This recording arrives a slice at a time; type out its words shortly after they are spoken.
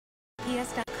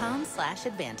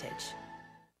WHBS.com/advantage.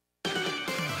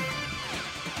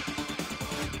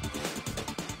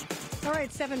 All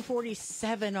right,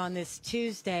 7:47 on this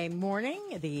Tuesday morning,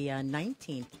 the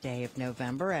 19th day of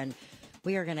November, and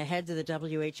we are going to head to the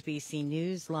WHBC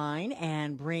Newsline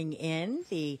and bring in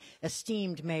the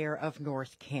esteemed mayor of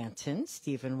North Canton,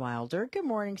 Stephan Wilder. Good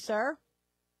morning, sir.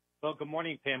 Well, good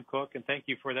morning, Pam Cook, and thank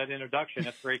you for that introduction.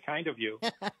 That's very kind of you.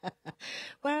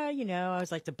 Well, I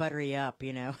always like to butter you up,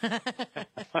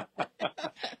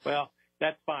 Well,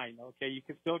 that's fine. Okay, you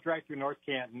can still drive through North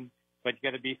Canton, but you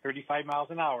got to be 35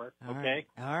 miles an hour. Okay.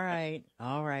 All right.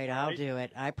 I'll do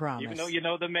it. I promise. Even though you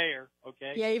know the mayor.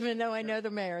 Okay. Yeah, even though I know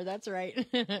the mayor. That's right.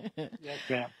 Yes,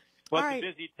 ma'am. Well, it's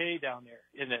a busy day down there,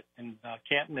 isn't it? In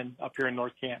Canton and up here in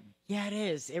North Canton. Yeah, it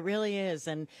is. It really is.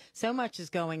 And so much is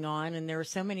going on, and there are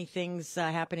so many things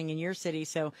happening in your city.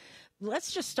 So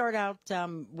let's just start out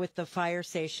with the fire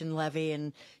station levy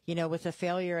and, with the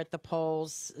failure at the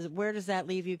polls. Where does that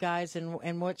leave you guys,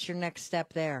 and what's your next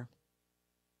step there?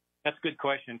 That's a good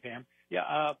question, Pam.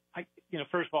 Yeah,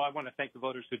 first of all, I want to thank the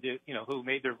voters who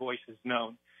made their voices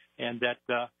known, and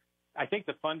that I think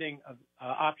the funding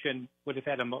option would have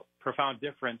had a profound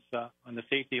difference on the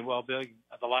safety and well-being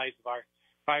of the lives of our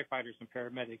firefighters and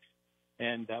paramedics,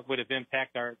 and would have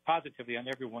impacted positively on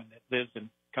everyone that lives and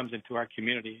comes into our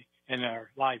community and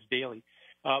our lives daily.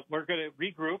 We're going to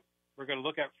regroup. We're going to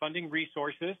look at funding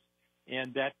resources,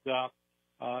 and that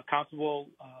council will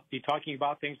be talking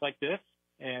about things like this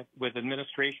and with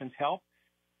administration's help.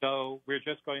 So we're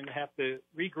just going to have to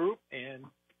regroup and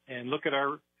look at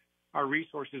our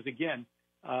resources again.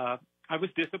 I was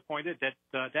disappointed that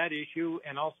that issue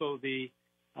and also the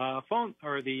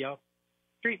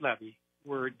street levy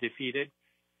were defeated.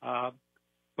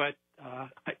 But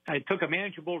I took a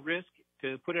manageable risk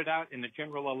to put it out in the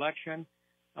general election.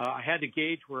 I had to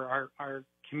gauge where our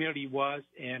community was,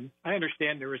 and I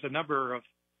understand there was a number of,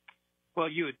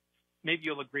 maybe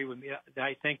you'll agree with me.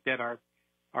 I think that our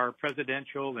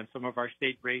presidential and some of our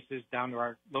state races down to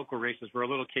our local races were a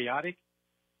little chaotic.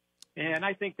 And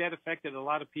I think that affected a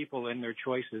lot of people in their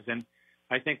choices. And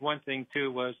I think one thing,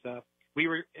 too, was we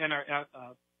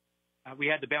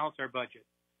had to balance our budget.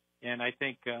 And I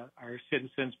think our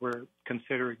citizens were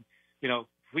considering, if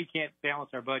we can't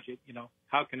balance our budget,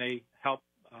 how can they help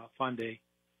fund a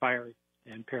fire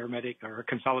and paramedic or a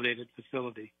consolidated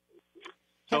facility?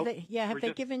 So have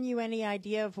they given you any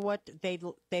idea of what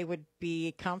they would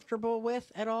be comfortable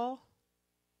with at all?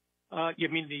 You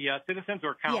mean the citizens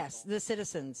or council? Yes, the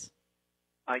citizens.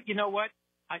 You know what?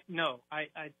 I've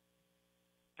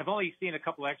only seen a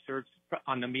couple excerpts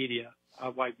on the media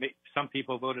of why some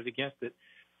people voted against it.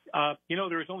 There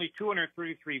was only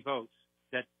 233 votes.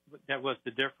 That was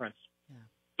the difference. Yeah.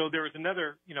 So there was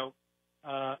another,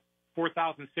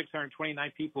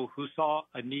 4,629 people who saw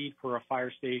a need for a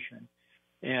fire station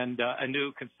and a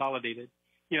new consolidated.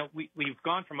 We've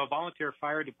gone from a volunteer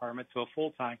fire department to a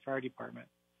full-time fire department,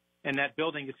 and that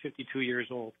building is 52 years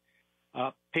old.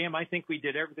 Pam, I think we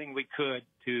did everything we could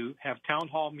to have town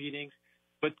hall meetings,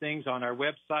 put things on our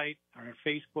website, on our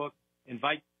Facebook,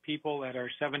 invite people at our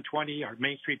 720, our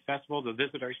Main Street Festival, to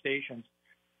visit our stations.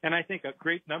 And I think a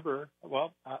great number,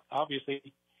 obviously,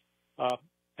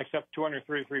 except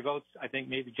 233 votes, I think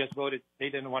maybe just voted they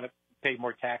didn't want to pay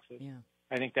more taxes. Yeah.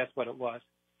 I think that's what it was.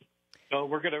 So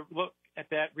we're going to look at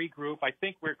that, regroup. I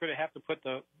think we're going to have to put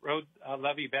the road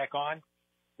levy back on.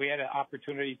 We had an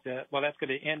opportunity that's going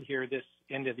to end here this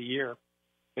end of the year.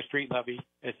 The street levy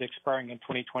is expiring in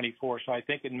 2024. So I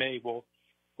think in May we'll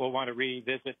want to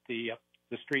revisit the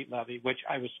street levy, which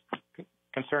I was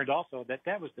concerned also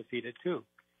that was defeated too.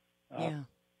 Yeah.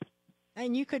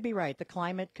 And you could be right. The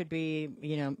climate could be,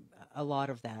 a lot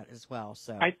of that as well.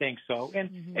 So I think so.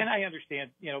 And I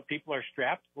understand, people are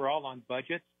strapped. We're all on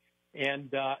budgets,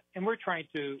 and we're trying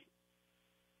to,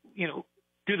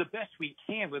 do the best we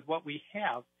can with what we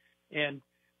have, and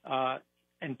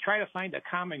try to find a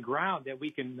common ground that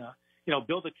we can,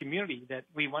 build a community that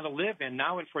we want to live in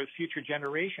now and for future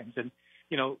generations. And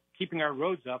keeping our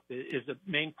roads up is a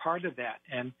main part of that.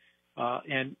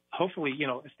 And hopefully,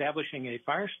 establishing a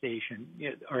fire station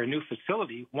or a new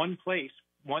facility, one place,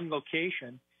 one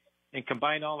location, and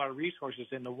combine all our resources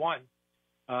into one,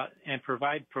 and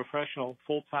provide professional,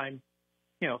 full-time,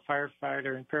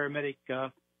 firefighter and paramedic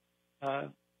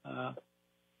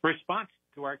response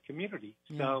to our community.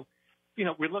 Yeah. So,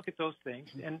 we look at those things.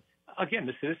 And again,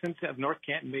 the citizens of North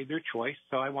Canton made their choice.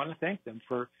 So I want to thank them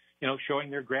for,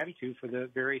 showing their gratitude for the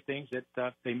very things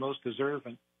that they most deserve,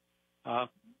 and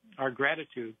our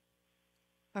gratitude.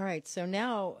 All right. So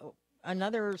now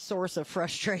another source of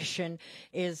frustration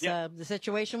is the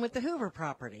situation with the Hoover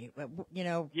property.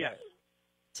 Yes.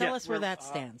 Tell us where that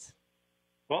stands.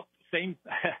 Well, same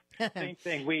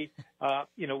thing. We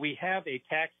have a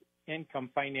tax income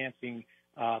financing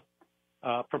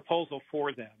proposal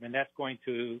for them, and that's going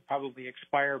to probably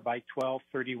expire by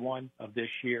 12/31 of this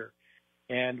year.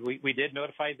 And we did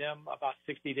notify them about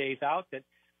 60 days out that,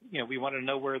 we wanted to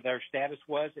know where their status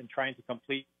was in trying to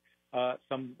complete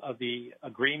some of the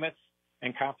agreements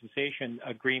and compensation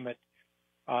agreement.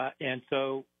 And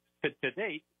so to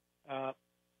date,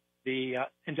 the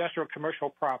industrial commercial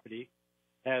property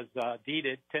has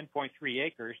deeded 10.3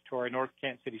 acres to our North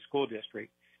Canton City School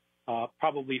District,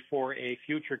 probably for a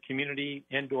future community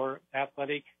indoor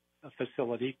athletic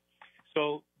facility.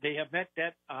 So they have met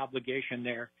that obligation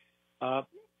there.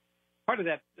 Part of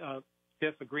that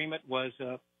fifth agreement was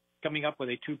coming up with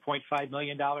a $2.5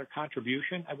 million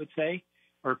contribution, I would say,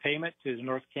 or payment to the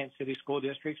North Canton City School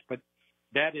Districts. But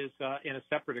that is in a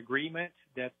separate agreement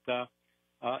that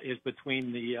is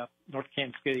between the North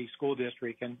Canton City School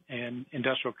District and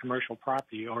Industrial Commercial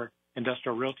Property, or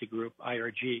Industrial Realty Group,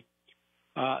 IRG.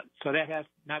 So that has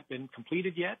not been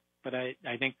completed yet, but I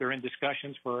think they're in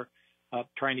discussions for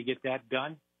trying to get that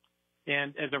done.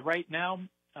 And as of right now,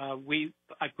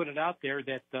 I put it out there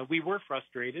that we were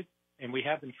frustrated, and we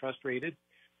have been frustrated,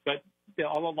 but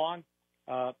all along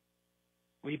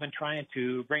we've been trying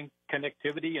to bring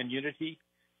connectivity and unity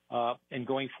and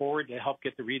going forward to help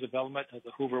get the redevelopment of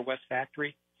the Hoover West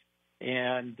Factory.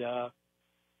 And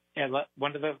at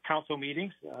one of the council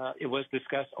meetings, it was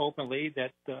discussed openly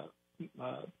that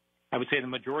I would say the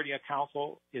majority of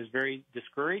council is very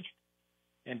discouraged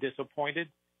and disappointed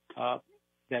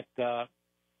that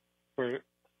for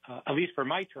at least for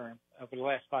my term over the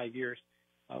last 5 years,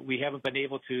 we haven't been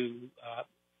able to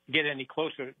get any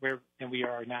closer than we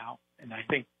are now. And I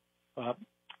think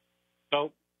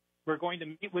so. We're going to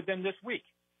meet with them this week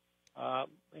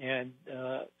and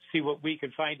see what we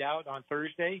can find out on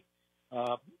Thursday.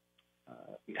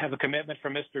 Have a commitment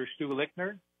from Mr. Stu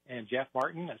Lichtner and Jeff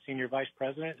Martin, a senior vice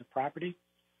president of property.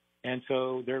 And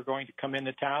so they're going to come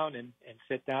into town and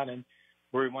sit down, and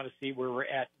we want to see where we're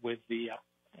at with the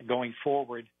going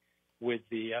forward with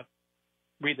the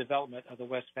redevelopment of the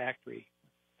West Factory.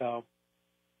 So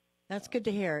that's good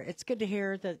to hear. It's good to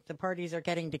hear that the parties are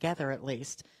getting together at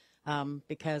least.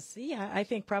 Because, I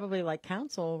think probably like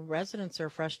council, residents are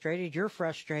frustrated. You're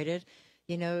frustrated.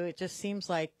 It just seems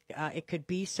like it could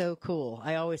be so cool.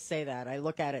 I always say that. I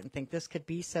look at it and think this could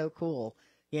be so cool,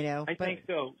 I think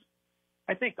so.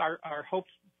 I think our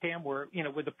hopes, Pam, were,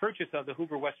 with the purchase of the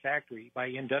Hoover West Factory by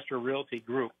Industrial Realty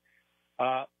Group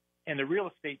and the real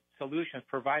estate solutions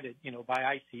provided,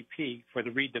 by ICP for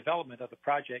the redevelopment of the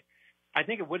project, I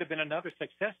think it would have been another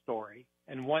success story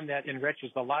and one that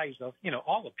enriches the lives of,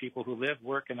 all the people who live,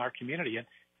 work in our community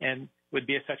and would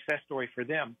be a success story for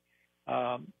them.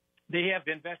 They have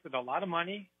invested a lot of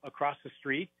money across the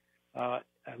street,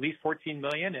 at least $14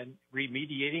 million in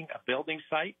remediating a building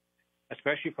site,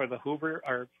 especially for the Hoover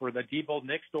or for the Diebold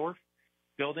Nixdorf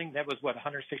building. That was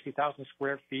 160,000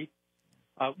 square feet.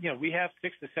 We have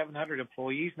 600 to 700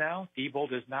 employees now.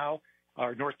 Diebold is now,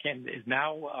 or North Canton is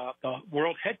now the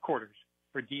world headquarters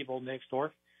for Diebold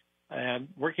Nixdorf. And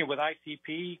working with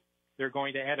ICP, they're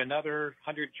going to add another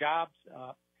 100 jobs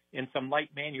in some light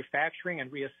manufacturing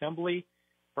and reassembly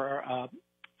for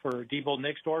Diebold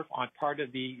Nixdorf on part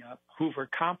of the Hoover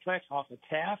complex off of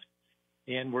Taft.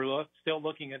 And we're still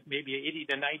looking at maybe 80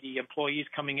 to 90 employees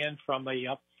coming in from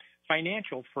a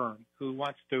financial firm who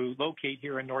wants to locate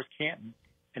here in North Canton.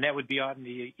 And that would be on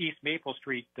the East Maple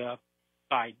Street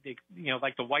side,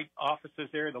 like the white offices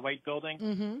there, the white building,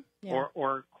 mm-hmm.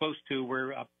 or close to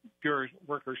where Bureau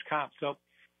Workers' Comp. So,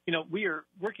 we are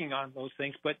working on those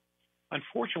things, but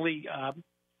unfortunately,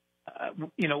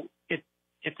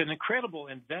 it's an incredible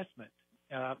investment,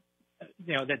 that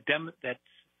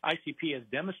ICP has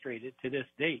demonstrated to this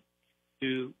date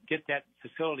to get that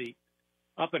facility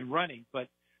up and running, but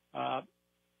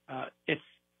it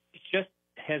just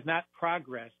has not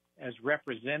progressed as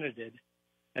represented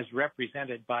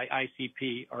by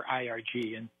ICP or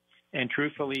IRG. And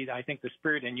truthfully, I think the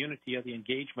spirit and unity of the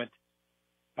engagement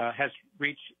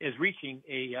is reaching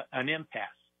an impasse.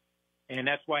 And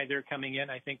that's why they're coming in,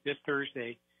 I think, this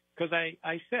Thursday. Because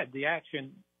I said the ask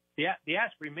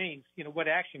remains, what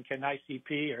action can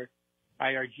ICP or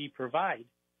IRG provide,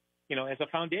 as a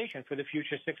foundation for the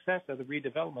future success of the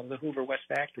redevelopment of the Hoover West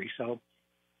Factory. So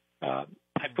I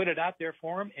put it out there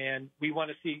for them, and we want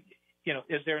to see,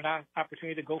 is there an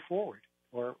opportunity to go forward,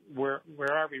 or where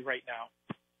are we right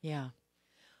now? Yeah.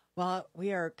 Well,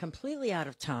 we are completely out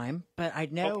of time, but I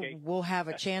know we'll have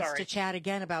a chance to chat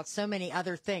again about so many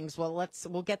other things. Well,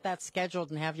 we'll get that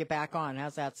scheduled and have you back on.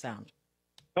 How's that sound?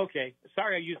 Okay.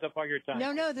 Sorry I used up all your time.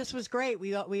 No, this was great.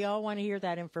 We all want to hear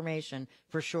that information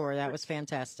for sure. That was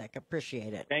fantastic.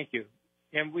 Appreciate it. Thank you.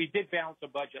 And we did balance the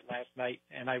budget last night,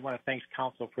 and I want to thank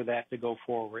council for that to go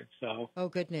forward. So. Oh,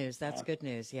 good news. That's good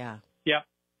news. Yeah. Yep.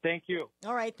 Thank you.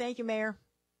 All right. Thank you, Mayor.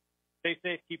 Stay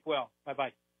safe. Keep well.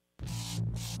 Bye-bye.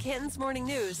 Canton's Morning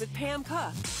News with Pam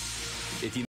Cook. If you